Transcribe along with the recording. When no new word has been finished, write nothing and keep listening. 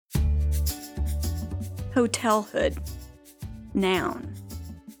Hotelhood. Noun.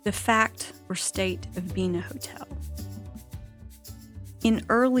 The fact or state of being a hotel. In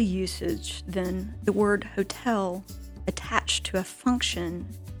early usage, then, the word hotel attached to a function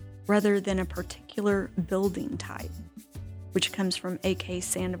rather than a particular building type, which comes from A.K.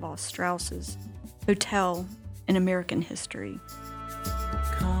 Sandoval Strauss's Hotel in American History.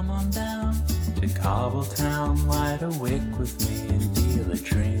 Come on down to Cobbletown, light a wick with me and deal a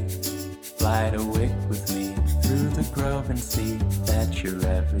dream. Light a wick with me through the grove and see that you're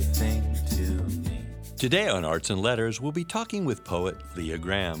everything to me. Today on Arts and Letters, we'll be talking with poet Leah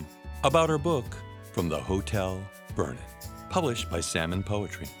Graham about her book, From the Hotel Vernon, published by Salmon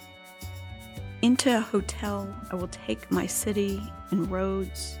Poetry. Into a hotel I will take my city and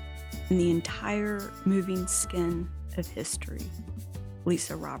roads and the entire moving skin of history.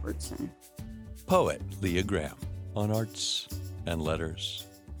 Lisa Robertson. Poet Leah Graham on Arts and Letters.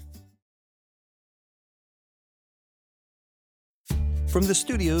 From the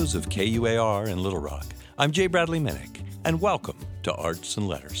studios of KUAR in Little Rock, I'm Jay Bradley Minnick, and welcome to Arts and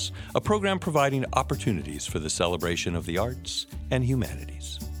Letters, a program providing opportunities for the celebration of the arts and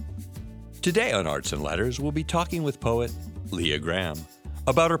humanities. Today on Arts and Letters, we'll be talking with poet Leah Graham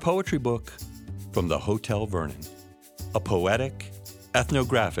about her poetry book, From the Hotel Vernon, a poetic,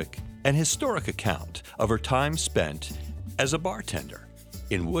 ethnographic, and historic account of her time spent as a bartender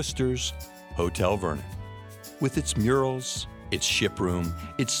in Worcester's Hotel Vernon, with its murals, its ship room,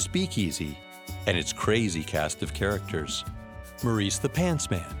 its speakeasy, and its crazy cast of characters. Maurice the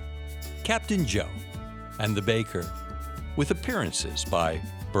Pantsman, Captain Joe, and the Baker, with appearances by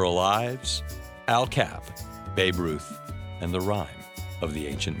Burl Ives, Al Capp, Babe Ruth, and the rhyme of the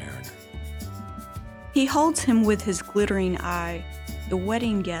Ancient Mariner. He holds him with his glittering eye. The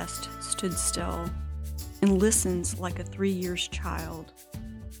wedding guest stood still and listens like a 3 years child.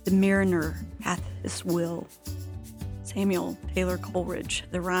 The mariner hath his will. Samuel Taylor Coleridge,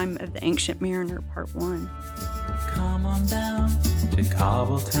 The Rhyme of the Ancient Mariner, Part 1. Come on down to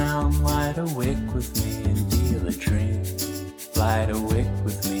Cobbletown, light a wick with me and deal a dream. Light a wick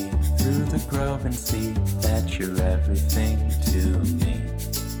with me through the grove and see that you're everything to me.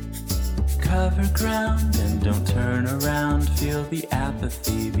 Cover ground and don't turn around, feel the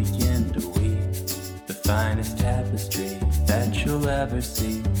apathy begin to weave. The finest tapestry that you'll ever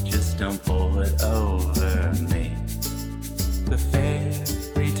see, just don't pull it over me. The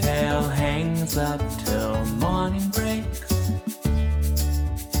fairy tale hangs up till morning breaks.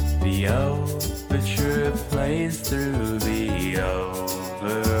 The overture plays through the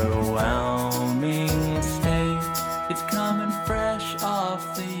overwhelming state. It's coming fresh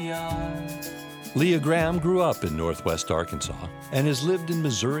off the yard. Leah Graham grew up in Northwest Arkansas and has lived in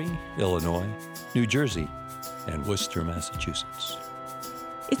Missouri, Illinois, New Jersey, and Worcester, Massachusetts.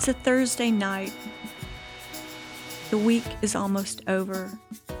 It's a Thursday night. The week is almost over.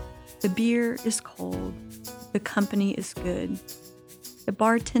 The beer is cold. The company is good. The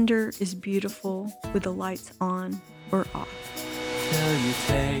bartender is beautiful with the lights on or off. Till you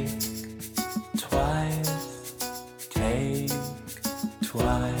take twice, take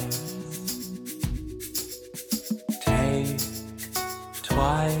twice, take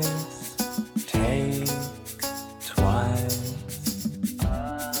twice, take twice.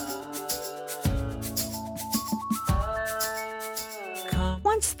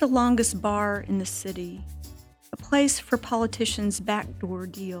 Once the longest bar in the city, a place for politicians' backdoor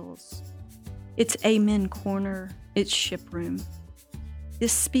deals. Its Amen Corner, its ship room.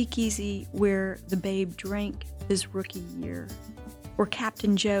 This speakeasy where the Babe drank his rookie year, where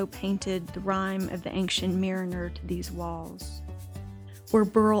Captain Joe painted the rhyme of the Ancient Mariner to these walls, where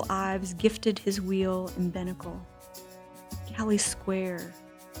Burl Ives gifted his wheel in Binnacle. Kelly Square,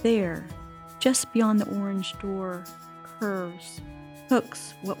 there, just beyond the orange door, curves,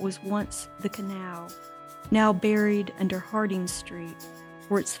 hooks what was once the canal, now buried under Harding Street,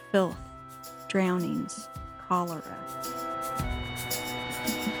 for its filth, drownings, cholera.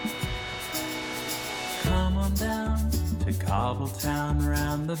 Come on down to Cobbletown,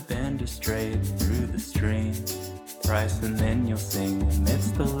 round the bend or straight through the stream. Thrice and then you'll sing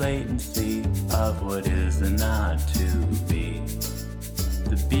amidst the latency of what is and not to be.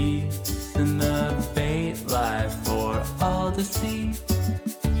 The beats and the bait lie for all to see.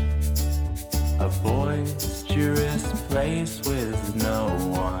 A boisterous place with no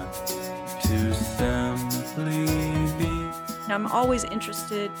one to simply be. Now, I'm always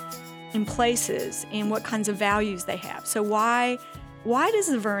interested in places and what kinds of values they have. So why does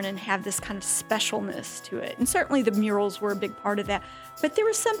the Vernon have this kind of specialness to it? And certainly the murals were a big part of that. But there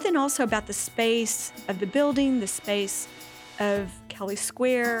was something also about the space of the building, the space of Kelly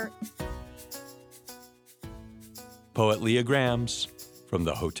Square. Poet Leah Grams from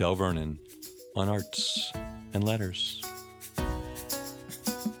the Hotel Vernon on Arts and Letters.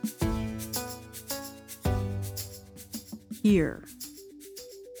 Here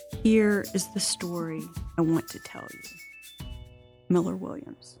is the story I want to tell you. Miller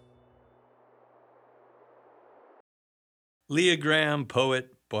Williams. Leah Graham,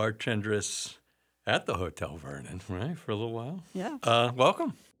 poet, bartendress at the Hotel Vernon, right, for a little while. Yeah.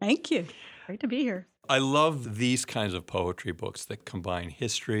 Welcome. Thank you. Great to be here. I love these kinds of poetry books that combine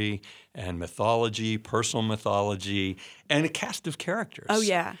history and mythology, personal mythology, and a cast of characters. Oh,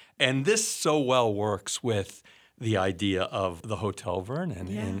 yeah. And this so well works with the idea of the Hotel Vernon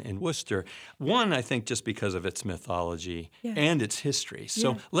in Worcester. One, I think, just because of its mythology and its history.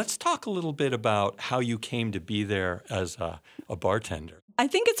 So let's talk a little bit about how you came to be there as a bartender. I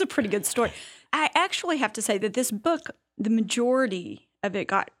think it's a pretty good story. I actually have to say that this book, the majority of it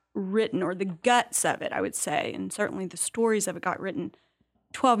got written, or the guts of it, I would say, and certainly the stories of it got written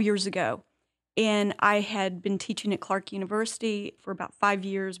 12 years ago. And I had been teaching at Clark University for about 5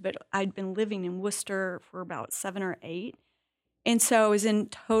 years, but I'd been living in Worcester for about 7 or 8. And so I was in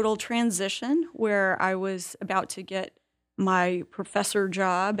total transition where I was about to get my professor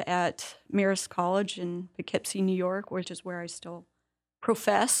job at Marist College in Poughkeepsie, New York, which is where I still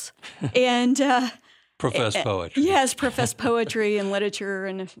profess. And Profess poetry. Yes, profess poetry and literature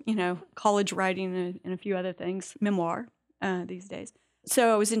and, college writing and a few other things, memoir these days.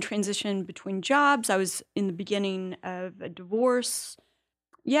 So I was in transition between jobs. I was in the beginning of a divorce.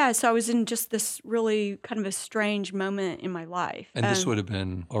 Yeah, so I was in just this really kind of a strange moment in my life. And this would have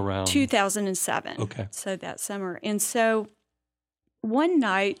been around? 2007. Okay. So that summer. And so one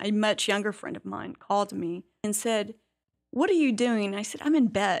night, a much younger friend of mine called me and said, "What are you doing?" I said, "I'm in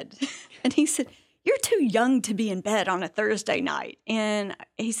bed." And he said, "You're too young to be in bed on a Thursday night." And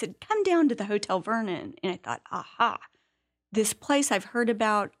he said, "Come down to the Hotel Vernon." And I thought, aha. This place I've heard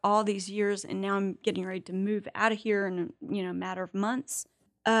about all these years, and now I'm getting ready to move out of here in a matter of months.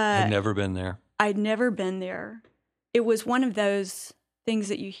 I'd never been there. I'd never been there. It was one of those things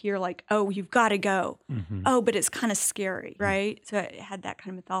that you hear like, oh, you've got to go. Mm-hmm. Oh, but it's kind of scary, right? So it had that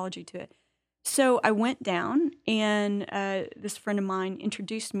kind of mythology to it. So I went down, and this friend of mine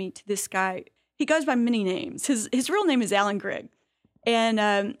introduced me to this guy. He goes by many names. His real name is Alan Grigg,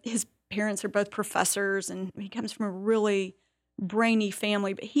 and his parents are both professors, and he comes from a really brainy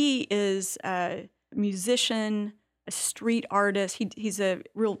family, but he is a musician, a street artist. He's a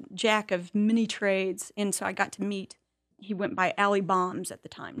real jack of many trades, and so I got to meet. He went by Allie Bombs at the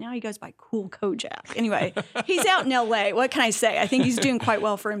time. Now he goes by Cool Kojak. Anyway, he's out in L.A. What can I say? I think he's doing quite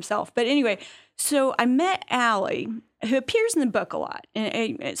well for himself. But anyway, so I met Allie, who appears in the book a lot.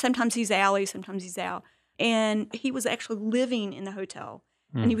 And sometimes he's Allie, sometimes he's Al. And he was actually living in the hotel,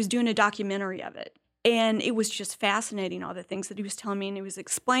 and he was doing a documentary of it. And it was just fascinating, all the things that he was telling me. And he was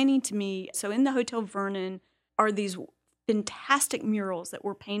explaining to me, so in the Hotel Vernon are these fantastic murals that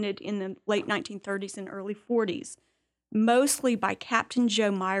were painted in the late 1930s and early 40s, mostly by Captain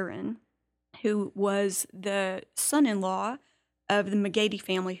Joe Myron, who was the son-in-law of the McGady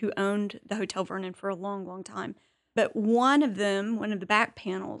family who owned the Hotel Vernon for a long, long time. But one of the back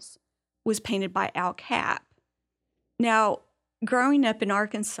panels, was painted by Al Capp. Now, growing up in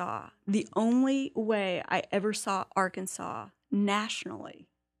Arkansas, the only way I ever saw Arkansas nationally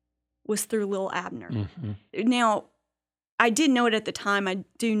was through Lil Abner. Mm-hmm. Now, I didn't know it at the time. I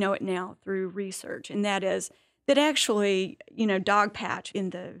do know it now through research, and that is that actually, Dogpatch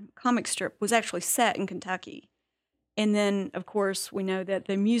in the comic strip was actually set in Kentucky. And then, of course, we know that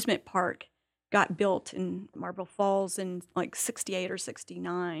the amusement park got built in Marble Falls in like 68 or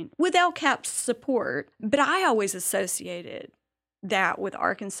 69 with Al Capp's support. But I always associated that with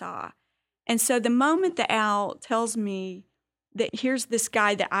Arkansas. And so the moment that Al tells me that here's this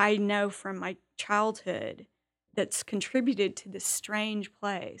guy that I know from my childhood that's contributed to this strange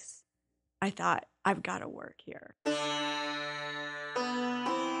place, I thought, I've got to work here.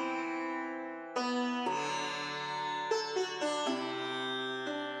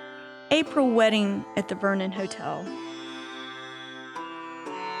 April wedding at the Vernon Hotel.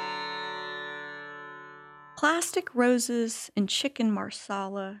 Plastic roses and chicken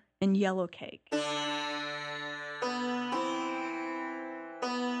marsala and yellow cake.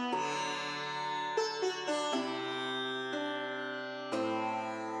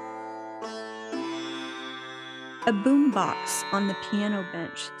 A boombox on the piano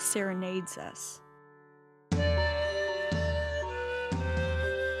bench serenades us.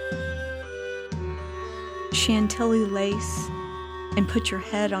 Chantilly lace, and put your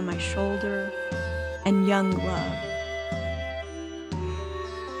head on my shoulder, and young love.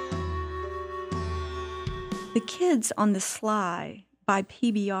 The kids on the sly buy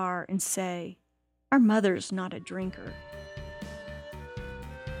PBR and say, "Our mother's not a drinker."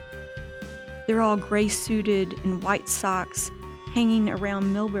 They're all gray-suited in white socks, hanging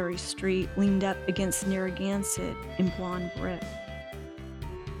around Millbury Street, leaned up against Narragansett in blonde brick.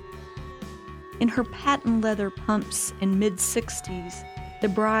 In her patent leather pumps and mid-60s, the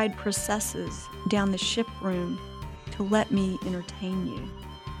bride processes down the ship room to let me entertain you.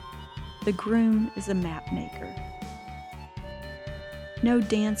 The groom is a map maker. No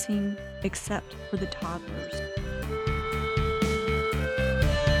dancing except for the toddlers.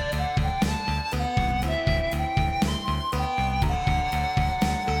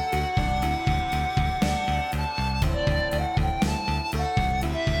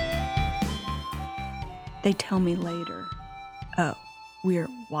 They tell me later, "Oh, we're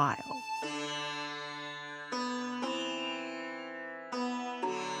wild."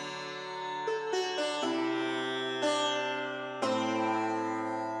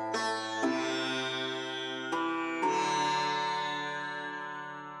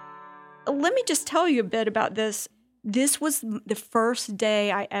 Let me just tell you a bit about this. This was the first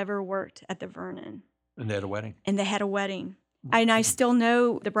day I ever worked at the Vernon. And they had a wedding. And they had a wedding. And I still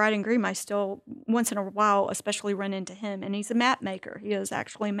know the bride and groom. I still, once in a while, especially run into him. And he's a map maker. He is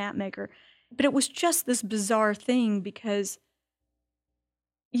actually a map maker. But it was just this bizarre thing because,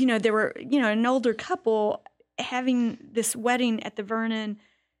 they were, an older couple having this wedding at the Vernon.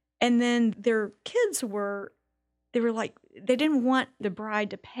 And then their kids they didn't want the bride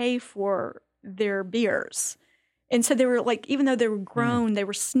to pay for their beers. And so they were like, even though they were grown, they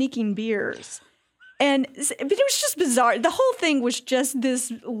were sneaking beers. But it was just bizarre. The whole thing was just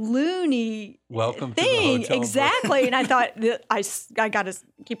this loony Welcome thing. to the hotel. Exactly. And I thought, I got to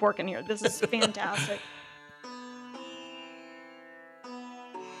keep working here. This is fantastic.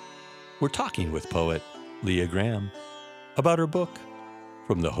 We're talking with poet Leah Graham about her book,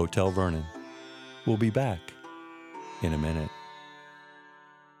 From the Hotel Vernon. We'll be back in a minute.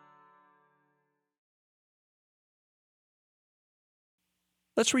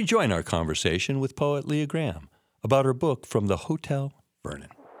 Let's rejoin our conversation with poet Leah Graham about her book From the Hotel Vernon.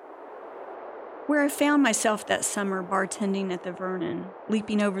 Where I found myself that summer bartending at the Vernon,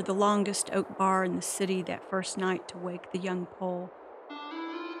 leaping over the longest oak bar in the city that first night to wake the young Pole,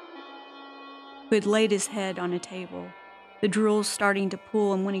 who had laid his head on a table, the drools starting to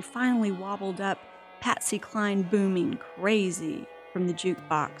pool, and when he finally wobbled up, Patsy Cline booming crazy from the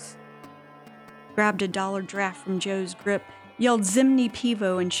jukebox. Grabbed a $1 draft from Joe's grip, yelled Zimny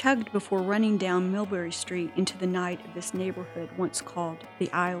Pivo, and chugged before running down Millbury Street into the night of this neighborhood once called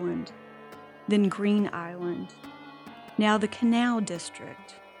the Island, then Green Island, now the Canal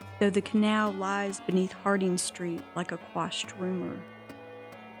District, though the canal lies beneath Harding Street like a quashed rumor.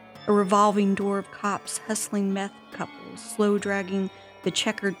 A revolving door of cops hustling meth couples, slow-dragging the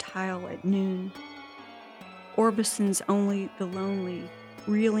checkered tile at noon. Orbison's Only the Lonely,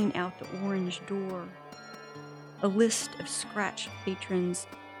 reeling out the orange door. A list of scratched patrons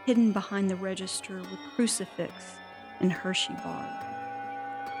hidden behind the register with crucifix and Hershey bar.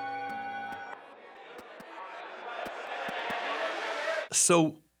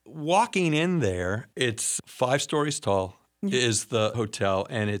 So walking in there, it's 5 stories tall. Is the hotel,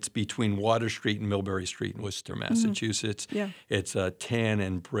 and it's between Water Street and Millbury Street in Worcester, Massachusetts. Yeah. It's a tan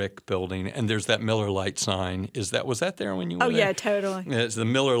and brick building, and there's that Miller Lite sign. Was that there when you were Oh, there? yeah, totally. Yeah, it's the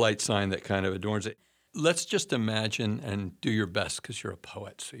Miller Lite sign that kind of adorns it. Let's just imagine and do your best because you're a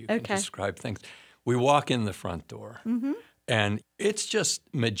poet, so you can describe things. We walk in the front door, and it's just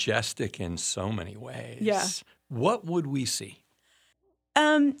majestic in so many ways. Yeah. What would we see?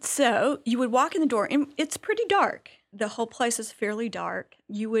 So you would walk in the door, and it's pretty dark. The whole place is fairly dark.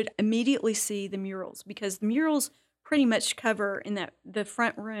 You would immediately see the murals because the murals pretty much cover in the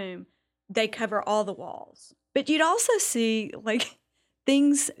front room. They cover all the walls. But you'd also see like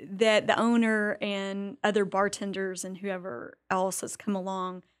things that the owner and other bartenders and whoever else has come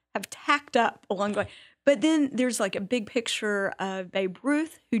along have tacked up along the way. But then there's like a big picture of Babe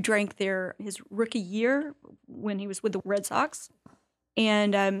Ruth, who drank his rookie year when he was with the Red Sox.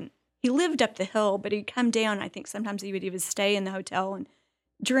 And he lived up the hill, but he'd come down. I think sometimes he would even stay in the hotel and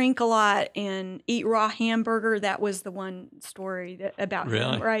drink a lot and eat raw hamburger. That was the one story about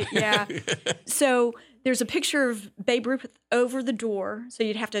him, right? Yeah. So there's a picture of Babe Ruth over the door. So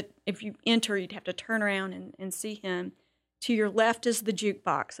you'd have to, if you enter, you'd have to turn around and see him. To your left is the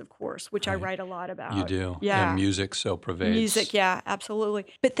jukebox, of course, which I write a lot about. You do. Yeah. And music so pervades. Music, yeah, absolutely.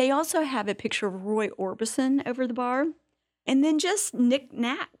 But they also have a picture of Roy Orbison over the bar. And then just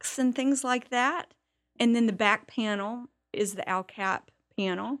knickknacks and things like that. And then the back panel is the Al Cap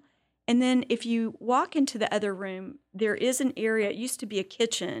panel. And then if you walk into the other room, there is an area, it used to be a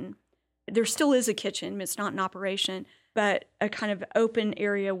kitchen. There still is a kitchen, it's not in operation, but a kind of open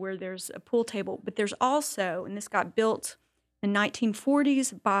area where there's a pool table. But there's also, and this got built in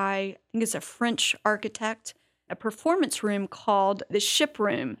 1940s by, I think it's a French architect, a performance room called the Ship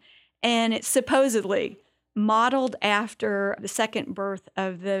Room. And it's supposedly modeled after the second berth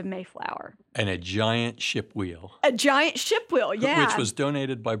of the Mayflower. And a giant ship wheel. A giant ship wheel, yeah. Which was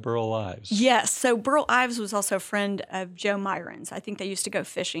donated by Burl Ives. Yes. So Burl Ives was also a friend of Joe Myron's. I think they used to go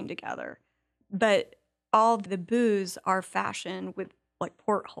fishing together. But all the booths are fashioned with like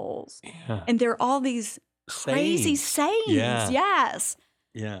portholes. Yeah. And there are all these crazy sayings. Yeah. Yes.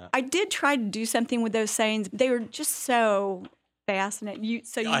 Yeah. I did try to do something with those sayings. They were just so fascinating.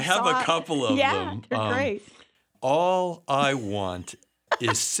 I have a couple of them. Yeah, they're great. All I want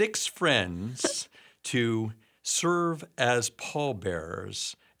is 6 friends to serve as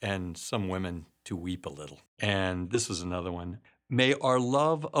pallbearers and some women to weep a little. And this is another one. May our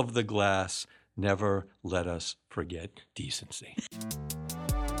love of the glass never let us forget decency.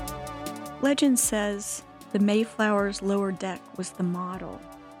 Legend says the Mayflower's lower deck was the model,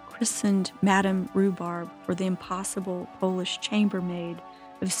 christened Madame Rhubarb for the impossible Polish chambermaid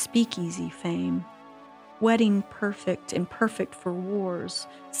of speakeasy fame. Wedding perfect and perfect for wars,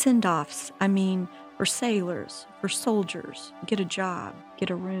 send-offs, for sailors, for soldiers, get a job, get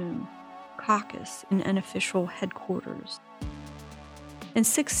a room, caucus in unofficial headquarters. And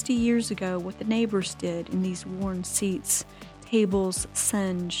 60 years ago, what the neighbors did in these worn seats, tables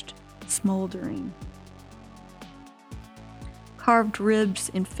singed, smoldering. Carved ribs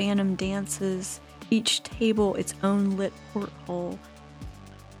in phantom dances, each table its own lit porthole.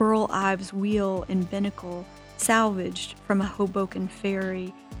 Burl Ives' wheel and binnacle, salvaged from a Hoboken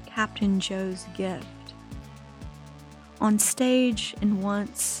ferry, Captain Joe's gift. On stage and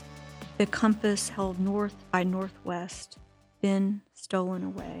once, the compass held north by northwest, then stolen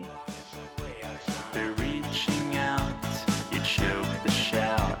away. They're reaching out, you choke the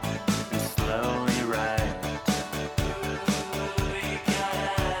shout, and slowly ride.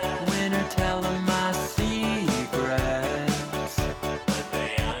 Winter, tell them my secrets.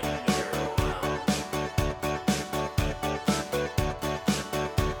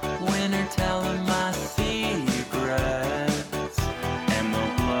 Winter, tell them my secrets, and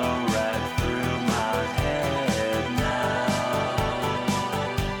they'll blow right through my head now,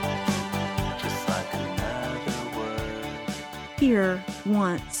 just like another word. Here,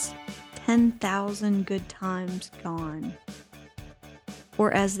 once, 10,000 good times gone.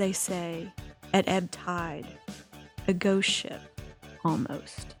 Or as they say, at ebb tide, a ghost ship,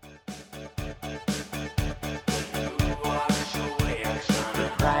 almost. The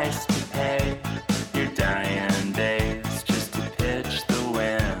price to pay, your dying days, just to pitch the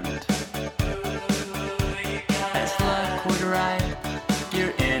wind. As luck would write,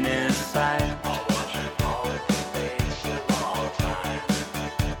 you're in his sight.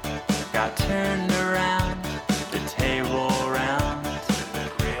 Got turned around, the table round.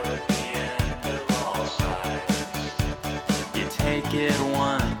 You take it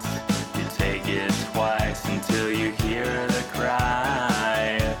once, you take it twice, until you hear the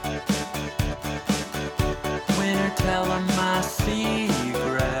cry. Winter, tell them my secrets.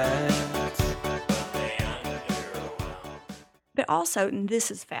 But also, and this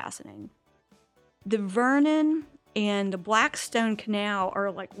is fascinating, the Vernon and the Blackstone Canal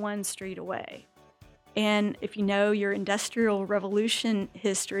are like one street away. And if you know your Industrial Revolution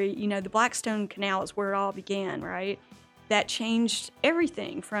history, you know the Blackstone Canal is where it all began, right? That changed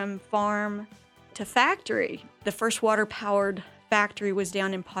everything from farm to factory. The first water-powered factory was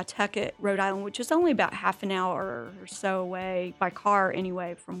down in Pawtucket, Rhode Island, which is only about half an hour or so away, by car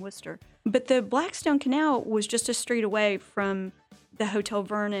anyway, from Worcester. But the Blackstone Canal was just a street away from the Hotel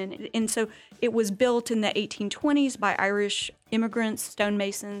Vernon. And so it was built in the 1820s by Irish immigrants,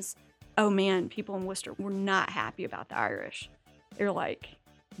 stonemasons. Oh man, people in Worcester were not happy about the Irish. They're like,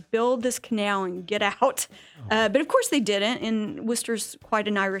 build this canal and get out. But of course they didn't, and Worcester's quite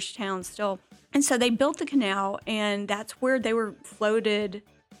an Irish town still. And so they built the canal, and that's where they were floated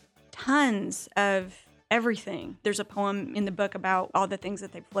tons of everything. There's a poem in the book about all the things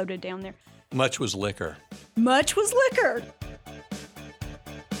that they floated down there. Much was liquor. Much was liquor.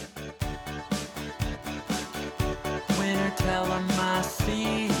 Winter, tell them my secrets.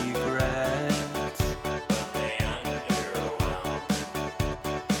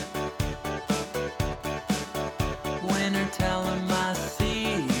 Winter, tell them my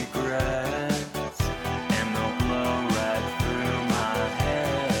secrets, and they'll blow right through my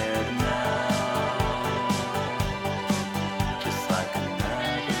head now, just like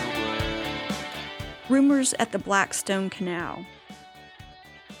another word. Rumors at the Blackstone Canal.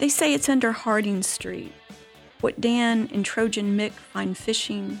 They say it's under Harding Street. What Dan and Trojan Mick find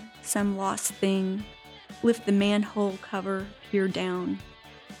fishing, some lost thing, lift the manhole cover, peer down.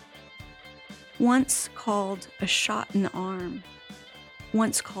 Once called a shot in the arm,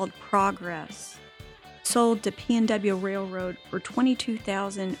 once called progress, sold to P&W Railroad for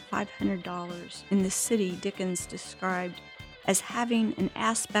 $22,500 in the city Dickens described as having an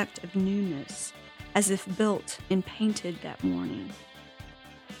aspect of newness, as if built and painted that morning.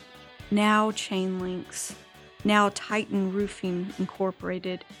 Now chain links, now Titan Roofing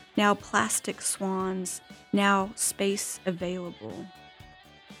Incorporated, now Plastic Swans, now space available.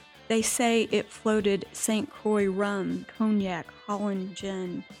 They say it floated St. Croix rum, cognac, Holland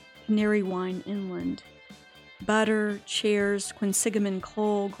gin, Canary wine inland. Butter, chairs, quinsigamond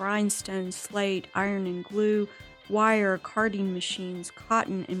coal, grindstone, slate, iron and glue, wire, carding machines,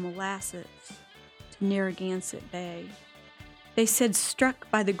 cotton and molasses to Narragansett Bay. They said struck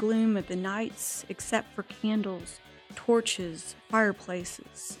by the gloom of the nights, except for candles, torches,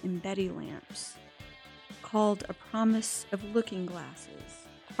 fireplaces, and Betty lamps. Called a promise of looking glasses,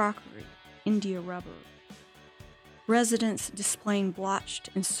 crockery, India rubber. Residents displaying blotched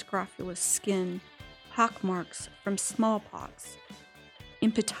and scrofulous skin, pockmarks from smallpox,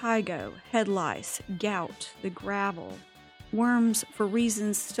 impetigo, head lice, gout, the gravel, worms for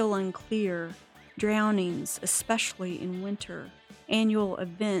reasons still unclear, drownings, especially in winter, annual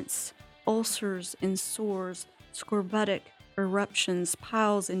events, ulcers and sores, scorbutic eruptions,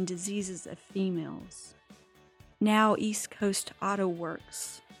 piles and diseases of females. Now East Coast Auto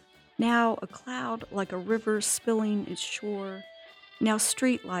Works. Now a cloud like a river spilling its shore. Now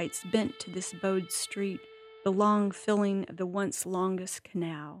streetlights bent to this bowed street, the long filling of the once longest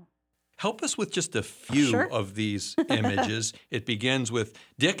canal. Help us with just a few Sure. of these images. It begins with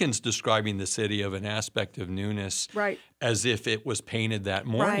Dickens describing the city of an aspect of newness, Right. as if it was painted that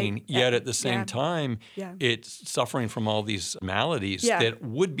morning, Right. yet at the same Yeah. time, Yeah. it's suffering from all these maladies Yeah. that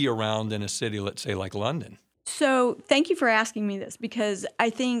would be around in a city, let's say, like London. So thank you for asking me this, because I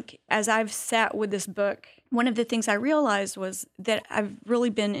think as I've sat with this book, one of the things I realized was that I've really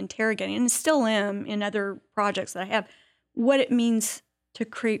been interrogating, and still am in other projects that I have, what it means to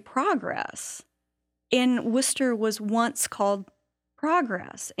create progress. And Worcester was once called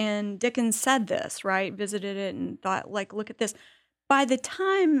progress, and Dickens said this, right? Visited it and thought, like, look at this. By the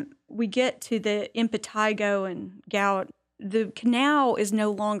time we get to the impetigo and gout, the canal is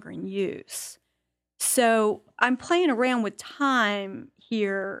no longer in use. So I'm playing around with time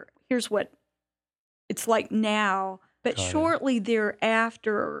here. Here's what it's like now. But Got it. shortly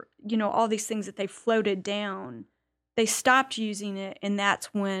thereafter, all these things that they floated down, they stopped using it, and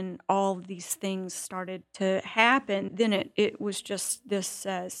that's when all of these things started to happen. Then it was just this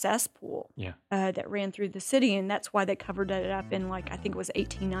cesspool Yeah. that ran through the city, and that's why they covered it up in, I think it was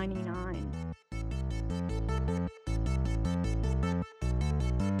 1899.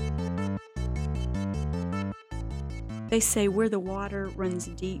 They say where the water runs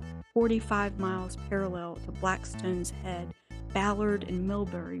deep, 45 miles parallel to Blackstone's Head, Ballard and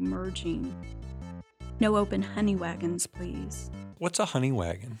Millbury merging. No open honey wagons, please. What's a honey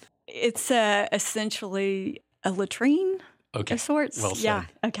wagon? It's essentially a latrine Okay. of sorts. Well said. Yeah,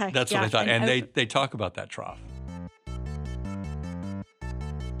 okay. That's yeah. what I thought. And open- they talk about that trough.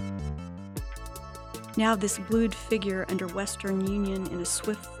 Now this blued figure under Western Union in a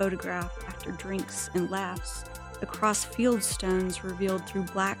swift photograph after drinks and laughs, across field stones revealed through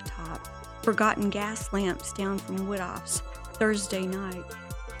blacktop, forgotten gas lamps down from Woodhoff's Thursday night.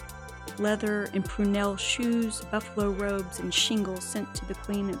 Leather and prunelle shoes, buffalo robes, and shingles sent to the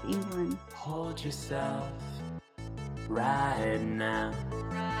Queen of England. Hold yourself right now.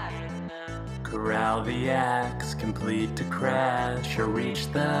 Corral the axe, complete to crash or reach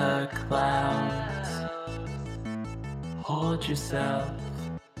the clouds. Hold yourself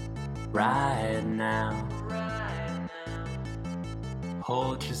right now.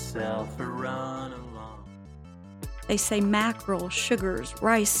 Hold yourself or run along. They say mackerel, sugars,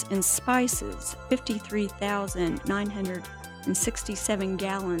 rice, and spices, 53,967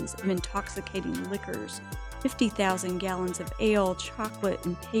 gallons of intoxicating liquors, 50,000 gallons of ale, chocolate,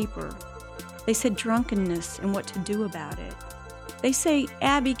 and paper. They said drunkenness and what to do about it. They say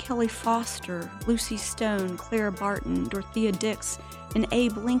Abby Kelly Foster, Lucy Stone, Clara Barton, Dorothea Dix, and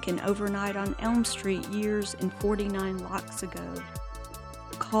Abe Lincoln overnight on Elm Street years and 49 locks ago.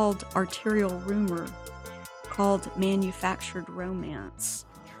 Called arterial rumor, called manufactured romance.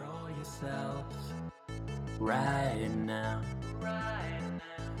 Control yourself right now.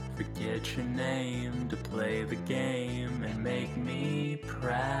 Forget your name to play the game and make me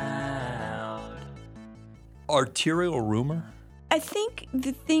proud. arterial rumor? I think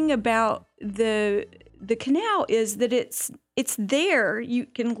the thing about the canal is that it's there. You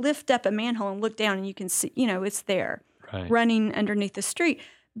can lift up a manhole and look down and you can see, it's there, Right. running underneath the street.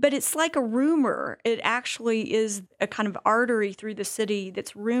 But it's like a rumor. It actually is a kind of artery through the city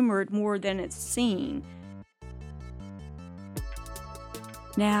that's rumored more than it's seen.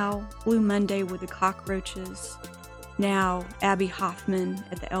 Now, Blue Monday with the cockroaches. Now, Abby Hoffman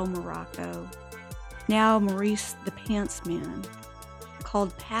at the El Morocco. Now, Maurice the Pants Man,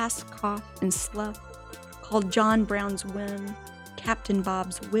 called Pass, Cough, and Slough, called John Brown's Whim, Captain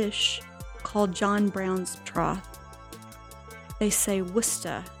Bob's Wish, called John Brown's Troth. They say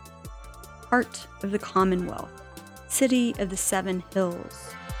Worcester, heart of the Commonwealth, city of the 7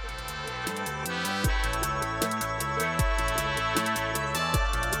 hills.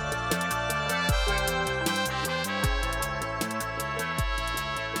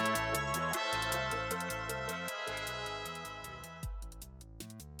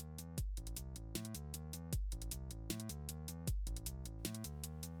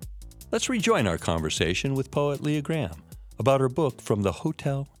 Let's rejoin our conversation with poet Leah Graham about her book From the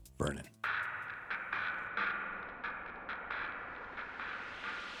Hotel Vernon.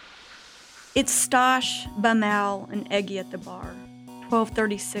 It's Stosh, Bamal, and Eggy at the bar,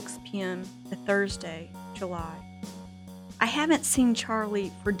 12:36 p.m., a Thursday, July. I haven't seen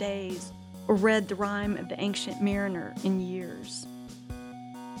Charlie for days or read the rhyme of the Ancient Mariner in years.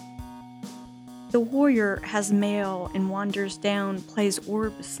 The warrior has mail and wanders down, plays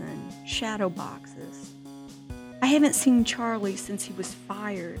Orbison, shadow boxes. I haven't seen Charlie since he was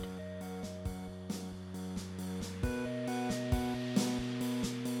fired.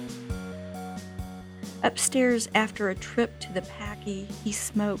 Upstairs after a trip to the Packy, he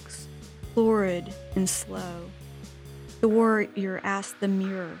smokes, florid and slow. The warrior asks the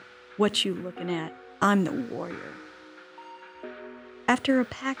mirror, "What you looking at? I'm the warrior." After a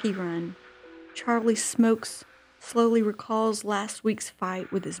Packy run, Charlie smokes, slowly recalls last week's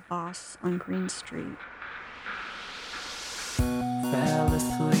fight with his boss on Green Street. Fell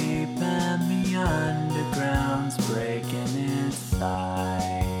asleep and the underground's breaking its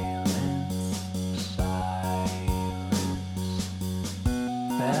silence.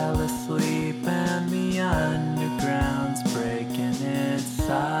 Fell asleep and the underground's breaking its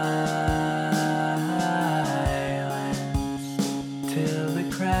silence. Till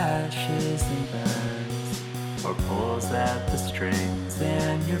it crashes and burns, or pulls at the strings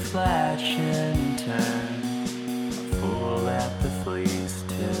and you're flashing and turn. Fool at the fleece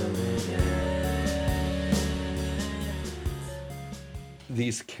till it ends.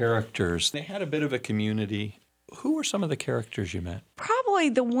 These characters, they had a bit of a community. Who were some of the characters you met? Probably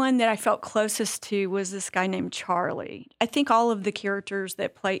the one that I felt closest to was this guy named Charlie. I think all of the characters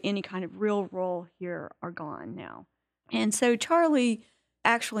that play any kind of real role here are gone now. And so Charlie,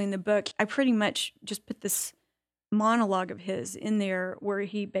 actually in the book, I pretty much just put this monologue of his in there where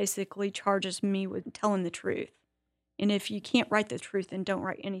he basically charges me with telling the truth. And if you can't write the truth, then don't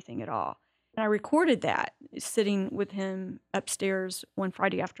write anything at all. And I recorded that sitting with him upstairs one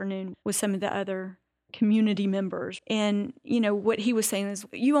Friday afternoon with some of the other community members. And, what he was saying is,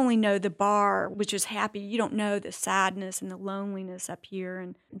 you only know the bar, which is happy. You don't know the sadness and the loneliness up here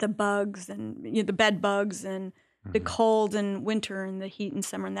and the bugs and the bed bugs and the cold and winter and the heat and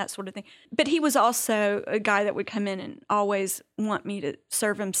summer and that sort of thing. But he was also a guy that would come in and always want me to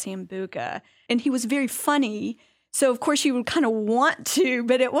serve him sambuca. And he was very funny. So, of course, you would kind of want to,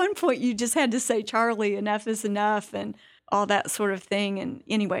 but at one point you just had to say, "Charlie, enough is enough," and all that sort of thing. And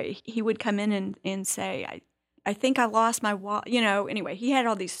anyway, he would come in and say, I think I lost my wallet. Anyway, he had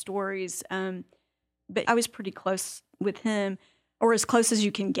all these stories. But I was pretty close with him, or as close as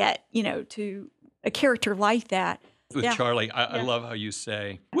you can get, to a character like that. With Yeah. Charlie, I love how you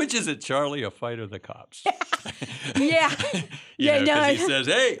say, "Which is it, Charlie, a fight or the cops?" Yeah. Because he says,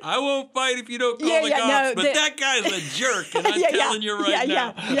 "Hey, I won't fight if you don't call the cops," but that guy's a jerk, and I'm telling you right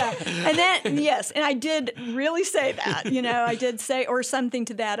now. Yeah. And then, yes, and I did really say that, I did say, or something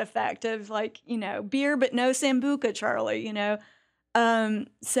to that effect of like, beer but no sambuca, Charlie,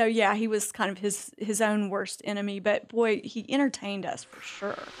 So, yeah, he was kind of his own worst enemy, but boy, he entertained us for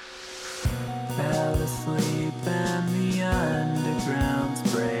sure. Fell asleep and the underground's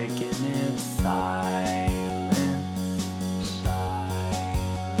breaking its silence.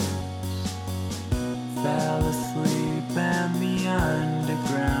 Fell asleep and the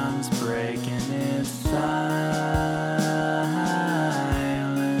underground's breaking its silence.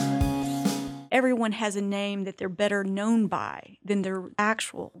 Everyone has a name that they're better known by than their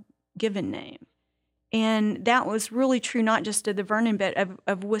actual given name. And that was really true, not just of the Vernon, but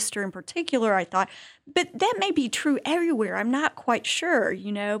of Worcester in particular, I thought. But that may be true everywhere. I'm not quite sure,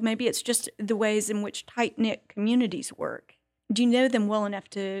 Maybe it's just the ways in which tight-knit communities work. Do you know them well enough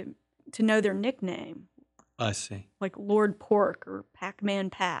to know their nickname? I see. Like Lord Pork or Pac-Man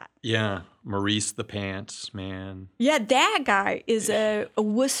Pat. Yeah, Maurice the Pants Man. Yeah, that guy is a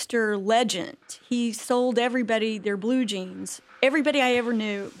Worcester legend. He sold everybody their blue jeans. Everybody I ever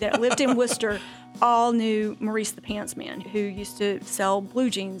knew that lived in Worcester all knew Maurice the Pants Man, who used to sell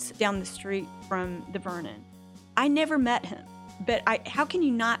blue jeans down the street from the Vernon. I never met him, but how can you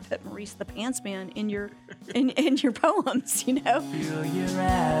not put Maurice the Pants Man in your in your poems? Feel you're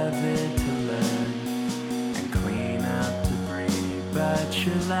avid to learn and clean up debris, but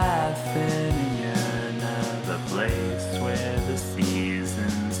you're laughing and yearn of the place where the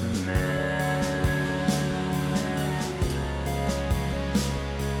seasons met.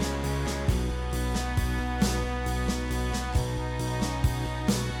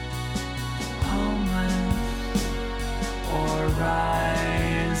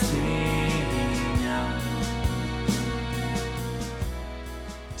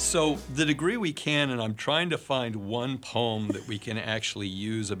 So the degree we can, and I'm trying to find one poem that we can actually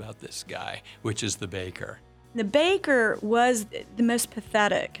use about this guy, which is the baker. The baker was the most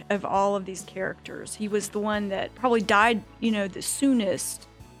pathetic of all of these characters. He was the one that probably died, the soonest.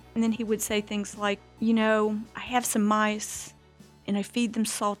 And then he would say things like, I have some mice and I feed them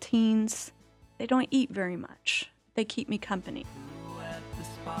saltines. They don't eat very much. They keep me company. At the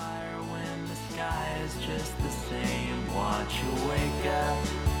spire when the sky is just the same, watch you wake up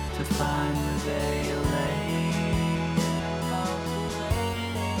to find where they lay.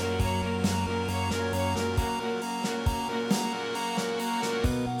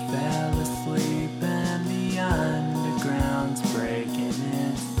 Fell asleep and the underground's breaking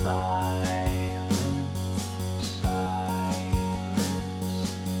its silence.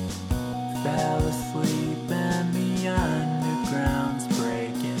 Fell asleep and the underground's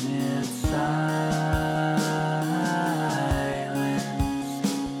breaking its silence.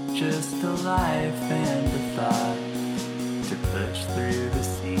 Just a life and a thought to push through the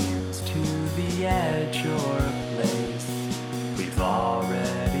seams to the edge or a place we've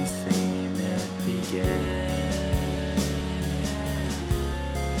already seen it begin.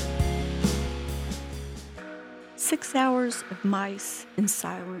 6 hours of mice in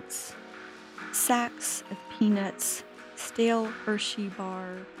silence. Sacks of peanuts, stale Hershey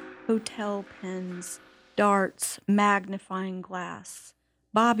bar, hotel pens, darts, magnifying glass,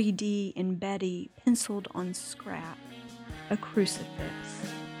 Bobby D and Betty penciled on scrap, a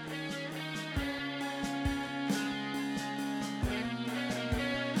crucifix.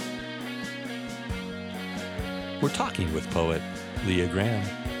 We're talking with poet Leah Graham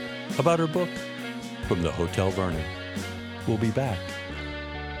about her book, From the Hotel Vernon. We'll be back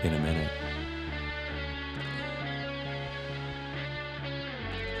in a minute.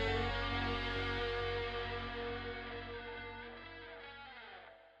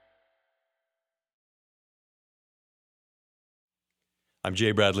 I'm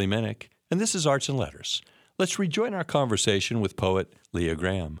Jay Bradley Minnick, and this is Arts and Letters. Let's rejoin our conversation with poet Leah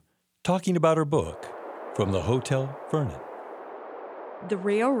Graham, talking about her book, From the Hotel Vernon. The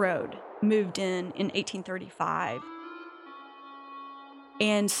railroad moved in 1835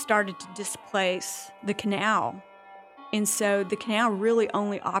 and started to displace the canal. And so the canal really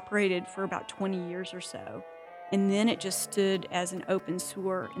only operated for about 20 years or so. And then it just stood as an open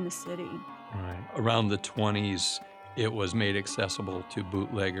sewer in the city. Right. Around the 20s, it was made accessible to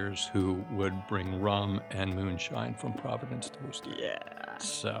bootleggers who would bring rum and moonshine from Providence to Worcester. Yeah.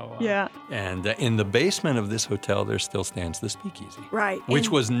 So, Yeah. And in the basement of this hotel, there still stands the Speakeasy. Right. Which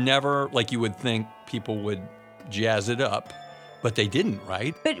And- was never, like you would think people would jazz it up, but they didn't,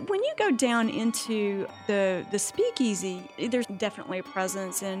 right? But when you go down into the Speakeasy, there's definitely a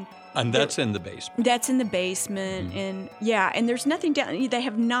presence, and That's in the basement. that's in the basement, and and there's nothing down. They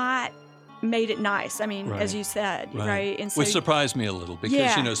have not made it nice. I mean, Right. as you said, right? And so, Which surprised me a little because,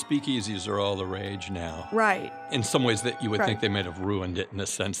 Yeah. speakeasies are all the rage now. right, In some ways that you would Right. think they might have ruined it in the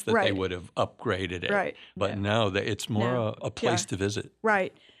sense that they Right. would have upgraded it. Right. But No. no, it's more No. a place Yeah. to visit.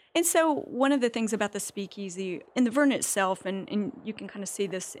 right. And so one of the things about the Speakeasy in the Vernon itself, and you can kind of see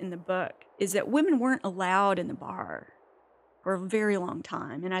this in the book, is that women weren't allowed in the bar for a very long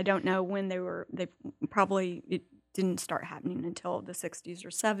time. And I don't know when they probably, it didn't start happening until the 60s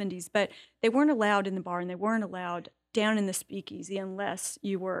or 70s, but they weren't allowed in the bar and they weren't allowed down in the Speakeasy unless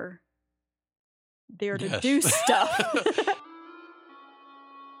you were there to Yes. do stuff.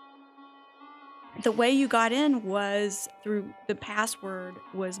 The way you got in was through the password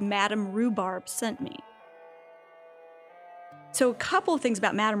was Madame Rhubarb sent me. So a couple of things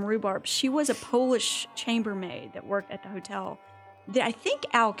about Madame Rhubarb. She was a Polish chambermaid that worked at the hotel that I think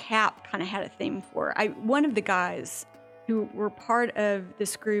Al Capp kind of had a theme for. One of the guys who were part of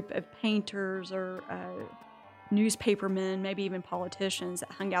this group of painters or newspapermen, maybe even politicians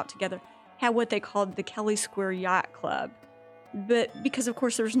that hung out together, had what they called the Kelly Square Yacht Club. But because, of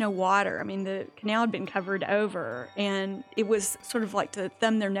course, there was no water, I mean, the canal had been covered over, and it was sort of like to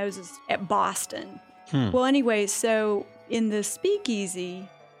thumb their noses at Boston. Well, anyway, so in the speakeasy,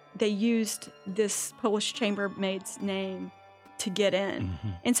 they used this Polish chambermaid's name to get in.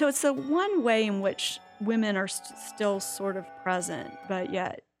 And so it's the one way in which women are still sort of present, but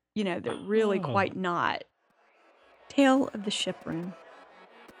yet, they're really quite not. Tale of the Shiproom.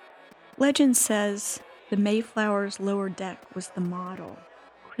 Legend says the Mayflower's lower deck was the model,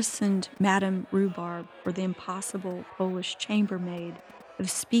 christened Madame Rhubarb for the impossible Polish chambermaid of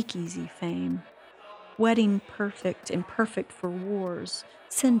speakeasy fame. Wedding perfect and perfect for wars,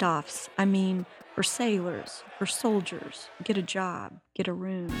 send-offs, for sailors, for soldiers, get a job, get a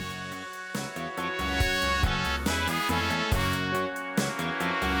room.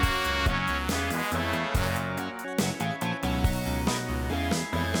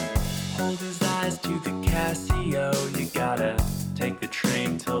 Hold his eyes to the Casio. You gotta take the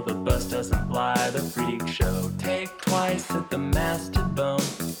train till the bus doesn't fly. The freak show. Take twice at the masted bone.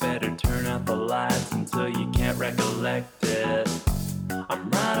 Better turn out the lights until you can't recollect it. I'm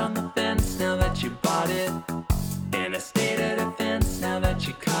right on the fence now that you bought it. In a state of defense now that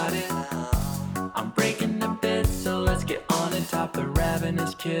you caught it. I'm breaking the bit, so let's get on it. Top the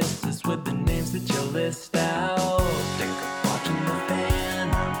ravenous kisses with the names that you list out. Think of watching the Phantom.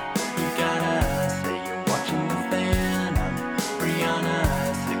 You gotta say you're watching the Phantom.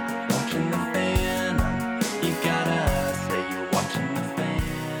 Brianna, think of watching the Phantom. You gotta say you're watching the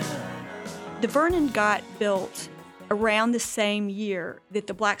Phantom. The Vernon got built around the same year that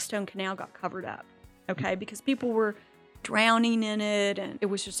the Blackstone Canal got covered up, okay? Because people were drowning in it, and it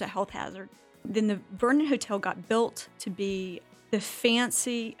was just a health hazard. Then the Vernon Hotel got built to be the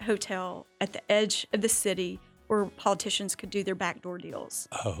fancy hotel at the edge of the city where politicians could do their backdoor deals.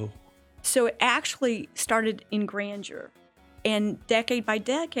 Oh. So it actually started in grandeur. And decade by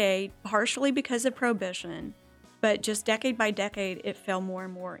decade, partially because of Prohibition, but just decade by decade, it fell more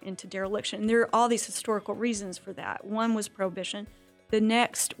and more into dereliction. And there are all these historical reasons for that. One was Prohibition. The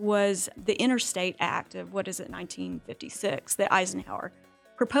next was the Interstate Act of, 1956, that Eisenhower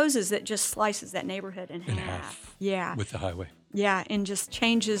proposes that just slices that neighborhood in half. Yeah. With the highway. Yeah, and just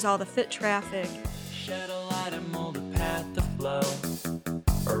changes all the foot traffic. Shed a light and mold a path to flow.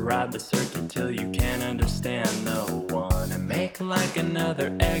 Or ride the circuit till you can't understand no one. And make like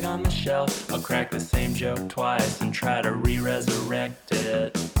another egg on the shelf. I'll crack the same joke twice and try to re-resurrect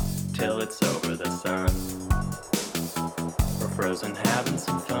it till it's over the sun. We're frozen having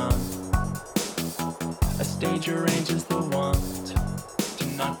some fun. A stage arranges the want to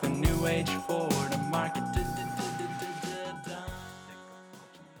knock the new age forward and market.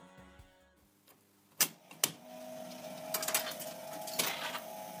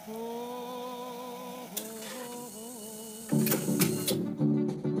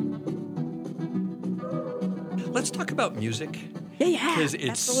 Let's talk about music. Yeah, Because it's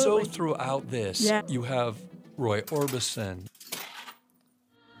absolutely. so throughout this. Yeah. You have Roy Orbison.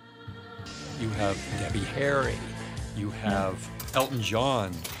 You have Debbie Harry. You have Elton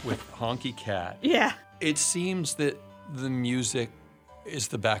John with Honky Cat. Yeah. It seems that the music is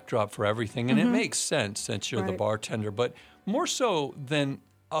the backdrop for everything, and it makes sense since you're the Right. bartender, but more so than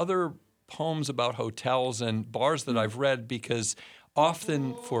other poems about hotels and bars that I've read, because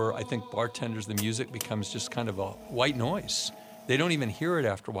often for, I think, bartenders, the music becomes just kind of a white noise. They don't even hear it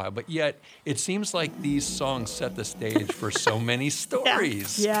after a while, but yet it seems like these songs set the stage for so many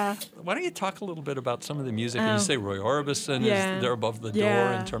stories. Yeah. Why don't you talk a little bit about some of the music? And Oh. you say Roy Orbison Yeah. is there above the door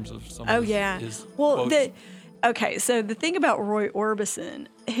Yeah. in terms of some Oh, of yeah. his Well, quotes? okay, so the thing about Roy Orbison,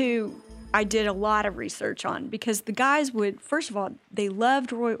 who I did a lot of research on, because the guys would, first of all, they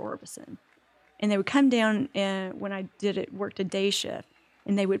loved Roy Orbison. And they would come down when I worked a day shift,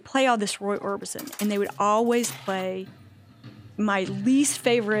 and they would play all this Roy Orbison. And they would always play my least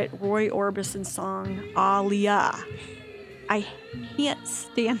favorite Roy Orbison song, Aliyah. I can't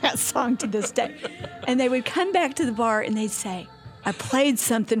stand that song to this day. And they would come back to the bar and they'd say, I played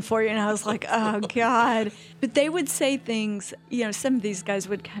something for you. And I was like, oh, God. But they would say things, some of these guys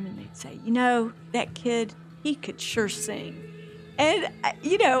would come and they'd say, that kid, he could sure sing. And,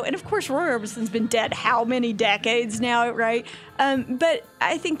 and of course, Roy Orbison's been dead how many decades now, right? But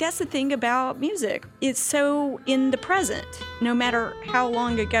I think that's the thing about music. It's so in the present, no matter how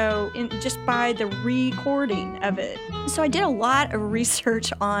long ago, just by the recording of it. So I did a lot of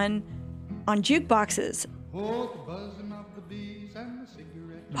research on jukeboxes.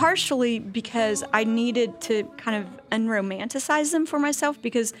 Partially because I needed to kind of unromanticize them for myself,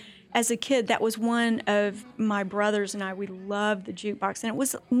 because as a kid, that was one of my brothers and I, we loved the jukebox. And it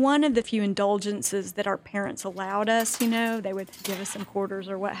was one of the few indulgences that our parents allowed us, They would give us some quarters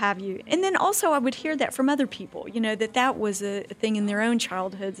or what have you. And then also I would hear that from other people, that was a thing in their own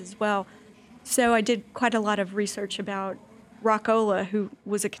childhoods as well. So I did quite a lot of research about Rockola, who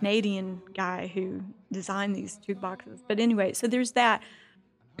was a Canadian guy who designed these jukeboxes. But anyway, so there's that.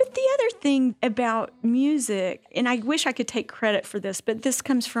 But the other thing about music, and I wish I could take credit for this, but this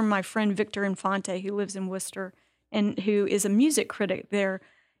comes from my friend Victor Infante, who lives in Worcester and who is a music critic there,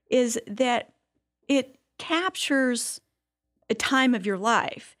 is that it captures a time of your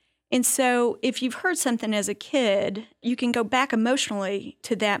life. And so if you've heard something as a kid, you can go back emotionally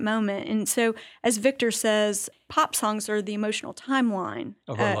to that moment. And so, as Victor says, pop songs are the emotional timeline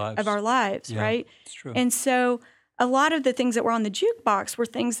of our lives, yeah, right? It's true. And so a lot of the things that were on the jukebox were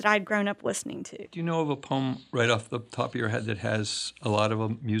things that I'd grown up listening to. Do you know of a poem right off the top of your head that has a lot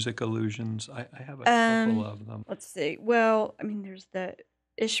of music allusions? I have a couple of them. Let's see. Well, there's the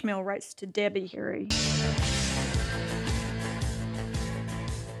Ishmael Writes to Debbie Harry.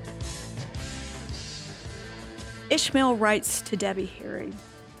 Ishmael writes to Debbie Harry.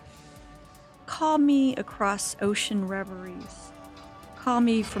 Call me across ocean reveries. Call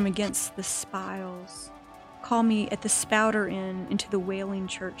me from against the spiles. Call me at the Spouter Inn into the wailing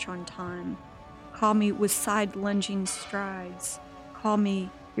church on time. Call me with side-lunging strides. Call me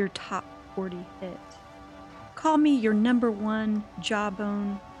your top 40 hit. Call me your #1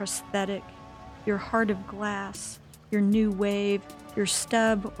 jawbone prosthetic, your heart of glass, your new wave, your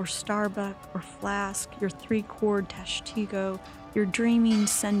stub or Starbuck or flask, your 3-chord Tashtego, your dreaming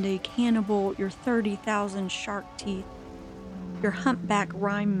Sunday cannibal, your 30,000 shark teeth, your humpback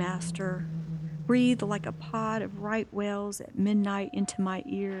rhyme master. Breathe like a pod of right whales at midnight into my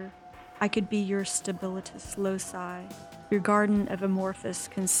ear. I could be your stabilitas loci, your garden of amorphous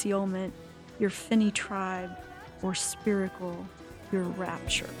concealment, your finny tribe, or spiracle, your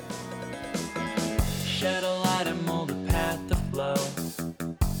rapture. Shed a light and mold a path to flow,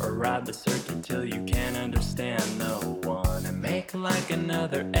 or ride the circuit till you can't understand no one, and make like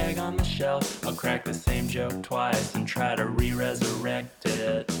another egg on the shelf. I'll crack the same joke twice and try to re-resurrect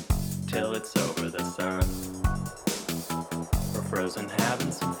it till it's over the sun. We're frozen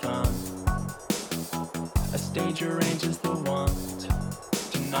having some fun. A stage arranges the want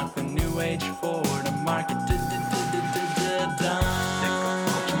to knock the new age forward and market done.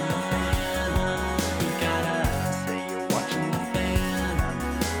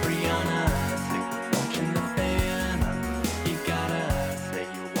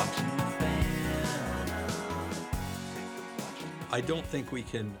 I don't think we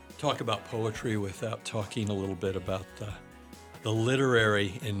can talk about poetry without talking a little bit about the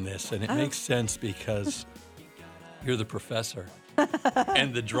literary in this. And it makes sense because you're the professor.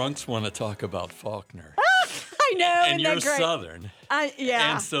 And the drunks want to talk about Faulkner. I know. And you're Southern.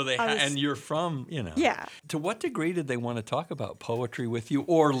 Yeah. And so and you're from, Yeah. To what degree did they want to talk about poetry with you,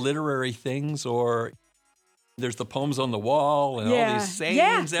 or literary things, or there's the poems on the wall and all these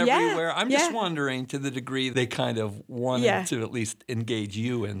sayings everywhere. I'm just wondering, to the degree they kind of wanted to at least engage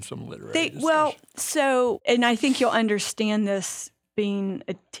you in some literary discussion. Well, and I think you'll understand this being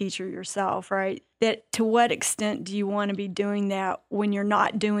a teacher yourself, right? That to what extent do you want to be doing that when you're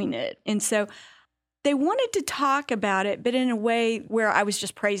not doing it? And so they wanted to talk about it, but in a way where I was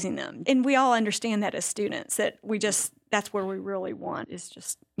just praising them. And we all understand that as students, that that's where we really want, is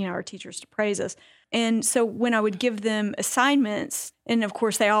just, our teachers to praise us. And so when I would give them assignments, and of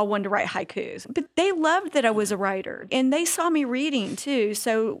course they all wanted to write haikus, but they loved that I was a writer. And they saw me reading too.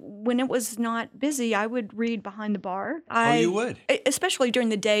 So when it was not busy, I would read behind the bar. You would? Especially during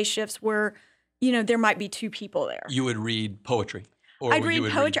the day shifts where, there might be 2 people there. You would read poetry? Or I'd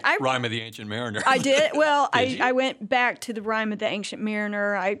read poetry. Rhyme of the Ancient Mariner. I did. Well, I went back to the Rhyme of the Ancient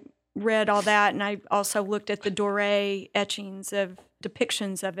Mariner. I read all that, and I also looked at the Doré etchings of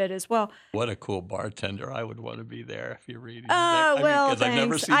depictions of it as well. What a cool bartender. I would want to be there if you're reading that. Because I've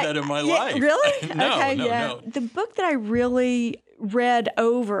never seen that in my life. Really? No. The book that I really read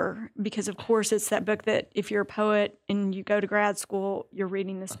over, because of course it's that book that if you're a poet and you go to grad school, you're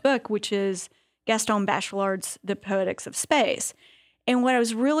reading this book, which is Gaston Bachelard's The Poetics of Space. And what I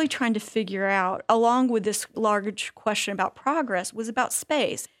was really trying to figure out, along with this large question about progress, was about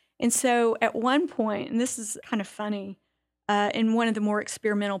space. And so at one point, and this is kind of funny, in one of the more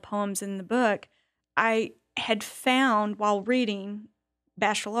experimental poems in the book, I had found, while reading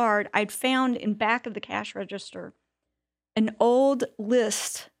Bachelard, I'd found in back of the cash register an old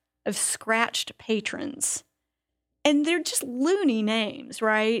list of scratched patrons. And they're just loony names,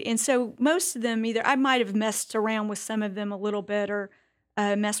 right? And so most of them, either I might have messed around with some of them a little bit or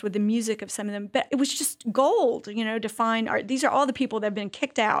messed with the music of some of them, but it was just gold, to find art. These are all the people that have been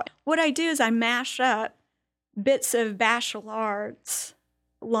kicked out. What I do is I mash up bits of Bachelard's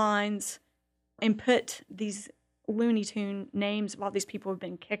lines and put these Looney Tune names of all these people who have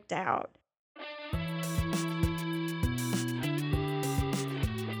been kicked out.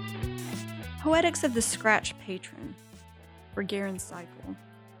 Poetics of the Scratch Patron for Garen Seipel.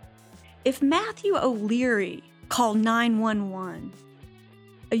 If Matthew O'Leary called 911,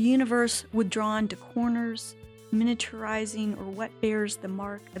 a universe withdrawn to corners, miniaturizing or what bears the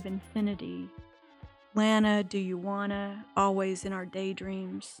mark of infinity. Lana, do you wanna, always in our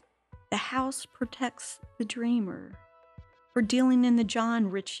daydreams. The house protects the dreamer. For dealing in the John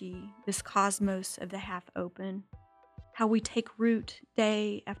Ritchie, this cosmos of the half-open. How we take root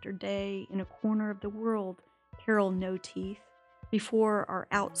day after day in a corner of the world, Carol No Teeth, before our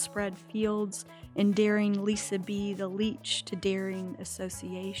outspread fields and daring Lisa B. the leech to daring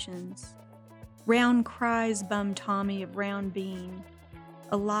associations. Round cries bum Tommy of round bean.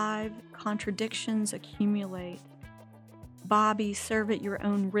 Alive, contradictions accumulate. Bobby, serve at your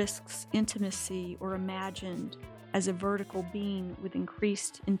own risks, intimacy or imagined as a vertical being with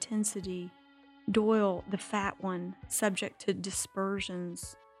increased intensity. Doyle, the fat one, subject to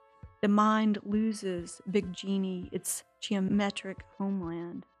dispersions. The mind loses, Big Genie, its geometric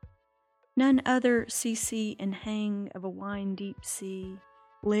homeland. None other CC and hang of a wine-deep sea.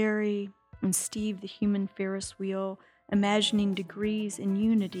 Larry and Steve, the human Ferris wheel, imagining degrees in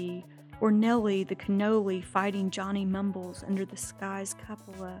unity, or Nellie, the cannoli, fighting Johnny Mumbles under the sky's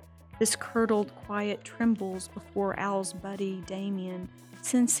cupola. This curdled quiet trembles before Al's buddy, Damien,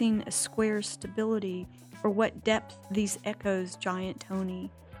 sensing a square stability, or what depth these echoes, giant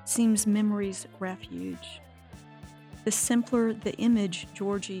Tony, seems memory's refuge. The simpler the image,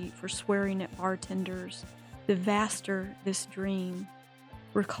 Georgie, for swearing at bartenders, the vaster this dream,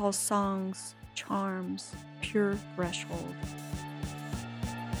 recalls songs, charms, pure threshold.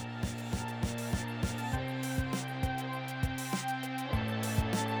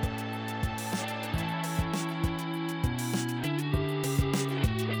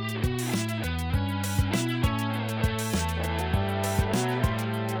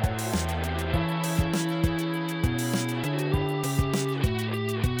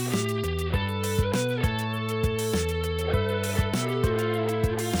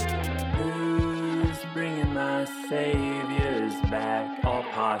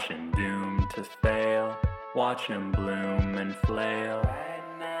 And doomed to fail, watch him bloom and flail.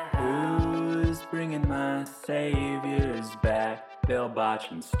 Who's bringing my saviors back? They'll botch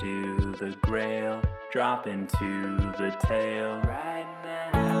and stew the grail, drop into the tail.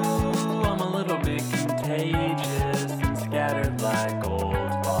 Ooh, I'm a little bit contagious and scattered like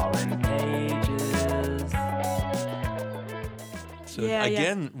old fallen pages. So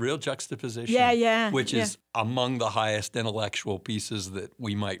again, real juxtaposition. Which is among the highest intellectual pieces that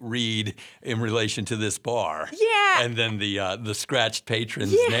we might read in relation to this bar. Yeah. And then the scratched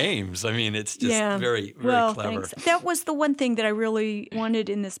patrons' names. I mean, it's just very, very clever. Thanks. That was the one thing that I really wanted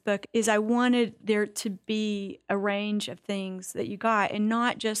in this book, is I wanted there to be a range of things that you got and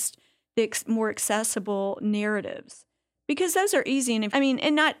not just the more accessible narratives. Because those are easy,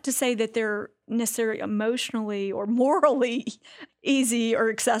 and not to say that they're necessarily emotionally or morally easy or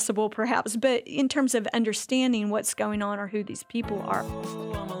accessible, perhaps, but in terms of understanding what's going on or who these people are.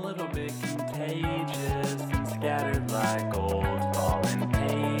 Ooh, I'm a little bit contagious and scattered like old fallen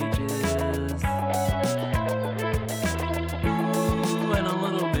pages. Ooh, and a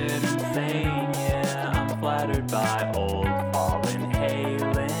little bit insane, yeah, I'm flattered by old fallen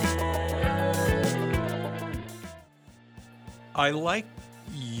Halen. I like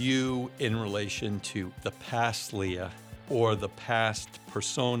you in relation to the past Leah or the past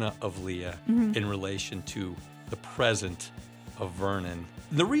persona of Leah in relation to the present of Vernon.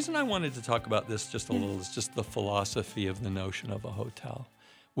 The reason I wanted to talk about this just a little is just the philosophy of the notion of a hotel,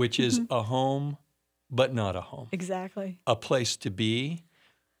 which is a home, but not a home. Exactly. A place to be,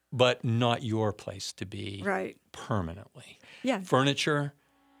 but not your place to be permanently. Yeah. Furniture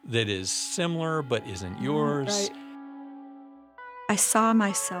that is similar but isn't yours. Right. I saw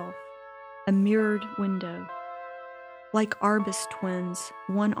myself, a mirrored window. like Arbus twins,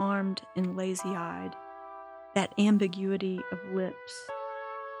 one-armed and lazy-eyed, that ambiguity of lips.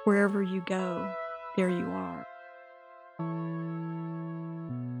 Wherever you go, there you are.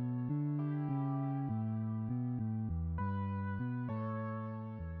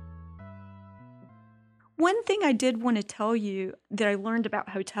 One thing I did want to tell you that I learned about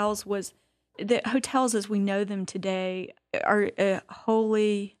hotels was that hotels as we know them today are a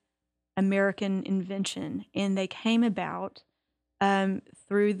wholly American invention, and they came about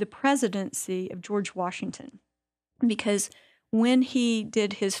through the presidency of George Washington. Because when he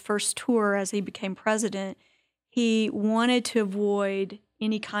did his first tour as he became president, he wanted to avoid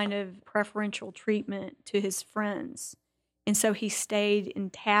any kind of preferential treatment to his friends. And so he stayed in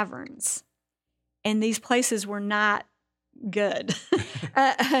taverns. And these places were not good.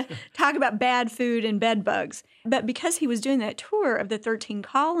 Talk about bad food and bed bugs. But because he was doing that tour of the 13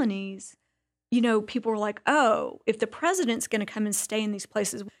 colonies, people were like, oh, if the president's going to come and stay in these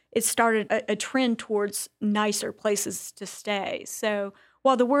places, it started a trend towards nicer places to stay. So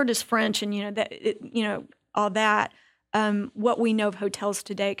while the word is French and, all that, what we know of hotels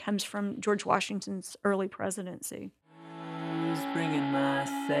today comes from George Washington's early presidency. Who's bringing my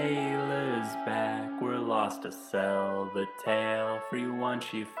sailors back? We're lost to sell the tale. Free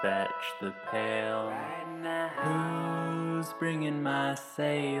once you fetch the pail. Right now. Who's bringing my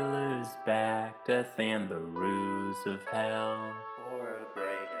sailors back? Death and the ruse of hell. Or a break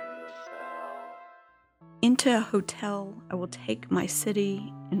in the bell. Into a hotel I will take my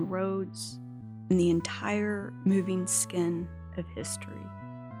city and roads and the entire moving skin of history.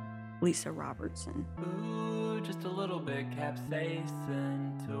 Lisa Robertson. Ooh, just a little bit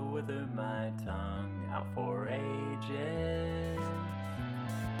capsaicin to wither my tongue out for ages.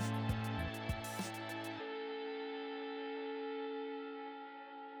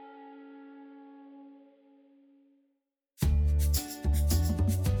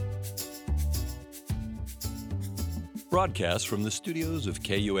 Broadcast from the studios of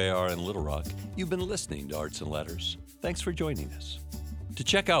KUAR in Little Rock, you've been listening to Arts and Letters. Thanks for joining us. To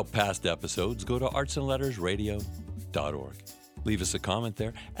check out past episodes, go to artsandlettersradio.org. Leave us a comment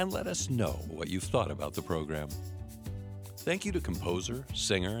there and let us know what you've thought about the program. Thank you to composer,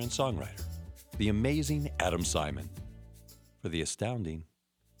 singer, and songwriter, the amazing Adam Simon, for the astounding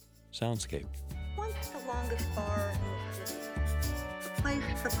soundscape. Once the longest bar in the city, a place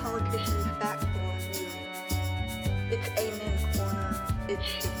for politicians' backdoor deals. It's Amen Corner, it's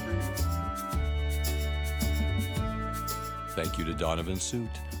Ship Room. Thank you to Donovan Suit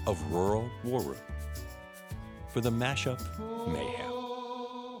of Rural War Room for the mashup Mayhem.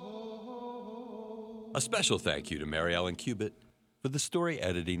 A special thank you to Mary Ellen Cubitt for the story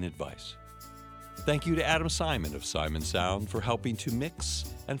editing advice. Thank you to Adam Simon of Simon Sound for helping to mix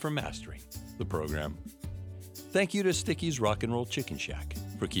and for mastering the program. Thank you to Sticky's Rock and Roll Chicken Shack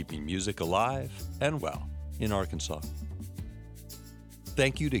for keeping music alive and well in Arkansas.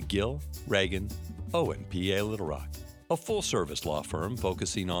 Thank you to Gill, Reagan, Owen, PA Little Rock, a full-service law firm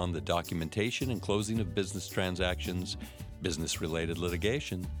focusing on the documentation and closing of business transactions, business-related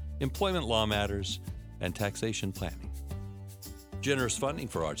litigation, employment law matters, and taxation planning. Generous funding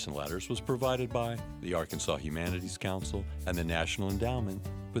for Arts and Letters was provided by the Arkansas Humanities Council and the National Endowment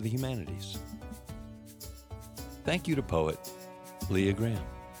for the Humanities. Thank you to poet Leah Graham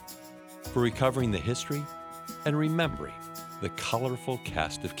for recovering the history and remembering the colorful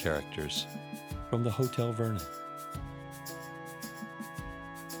cast of characters from the Hotel Vernon.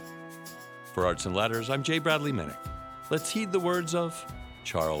 For Arts and Letters, I'm Jay Bradley Minnick. Let's heed the words of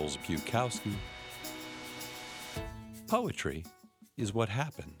Charles Bukowski. Poetry is what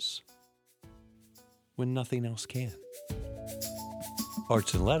happens when nothing else can.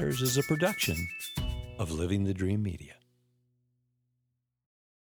 Arts and Letters is a production of Living the Dream Media.